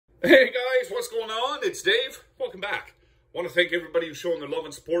Hey guys, what's going on? It's Dave. Welcome back. Want to thank everybody who's showing their love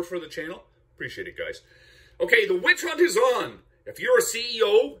and support for the channel. Appreciate it, guys. Okay, the witch hunt is on. If you're a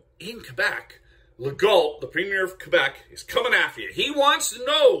CEO in Quebec, Legault, the Premier of Quebec, is coming after you. He wants to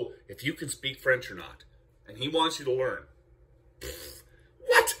know if you can speak French or not. And he wants you to learn.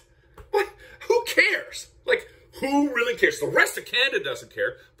 What? What? Who cares? Like, who really cares? The rest of Canada doesn't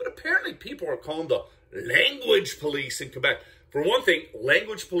care, but apparently people are calling the language police in Quebec. For one thing,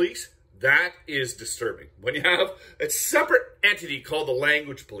 language police, that is disturbing. When you have a separate entity called the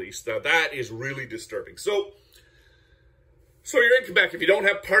language police, now that is really disturbing. So you're in Quebec. If you don't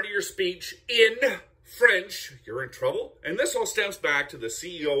have part of your speech in French, you're in trouble. And this all stems back to the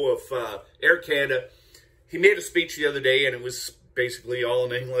CEO of Air Canada. He made a speech the other day, and it was basically all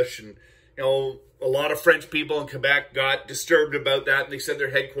in English. And, you know, a lot of French people in Quebec got disturbed about that, and they said their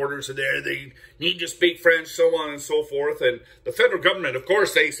headquarters are there. They need to speak French, so on and so forth. And the federal government, of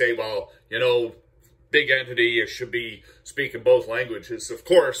course, they say, well, you know, big entity should be speaking both languages. Of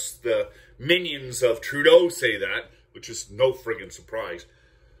course, the minions of Trudeau say that, which is no friggin' surprise.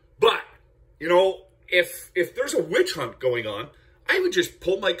 But, you know, if there's a witch hunt going on, I would just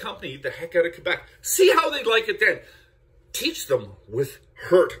pull my company the heck out of Quebec. See how they'd like it then. Teach them with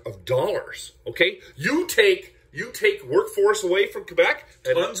hurt of dollars, okay? You take workforce away from Quebec,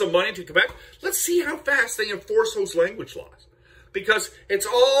 tons of money to Quebec. Let's see how fast they enforce those language laws. Because it's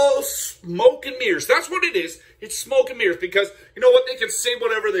all smoke and mirrors. That's what it is. It's smoke and mirrors. Because, you know what? They can say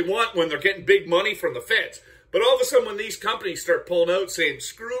whatever they want when they're getting big money from the feds. But all of a sudden, when these companies start pulling out saying,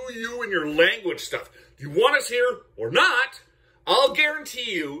 screw you and your language stuff, you want us here or not, I'll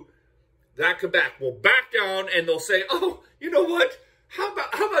guarantee you that Quebec will back down and they'll say, oh, you know what? How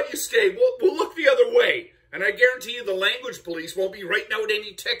about you stay? We'll look the other way. And I guarantee you the language police won't be writing out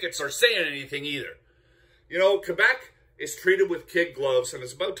any tickets or saying anything either. You know, Quebec is treated with kid gloves, and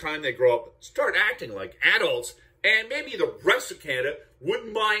it's about time they grow up, start acting like adults, and maybe the rest of Canada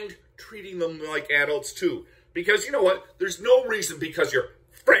wouldn't mind treating them like adults too. Because you know what? There's no reason because you're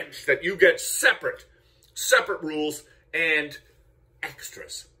French that you get separate rules and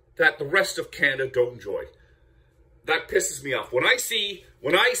extras that the rest of Canada don't enjoy. That pisses me off. When I see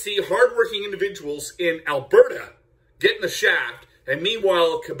hardworking individuals in Alberta getting the shaft, and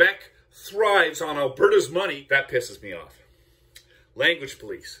meanwhile Quebec thrives on Alberta's money, that pisses me off. Language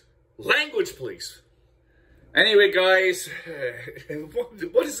police. Language police. Anyway, guys,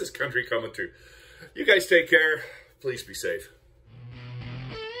 what is this country coming to? You guys take care. Please be safe.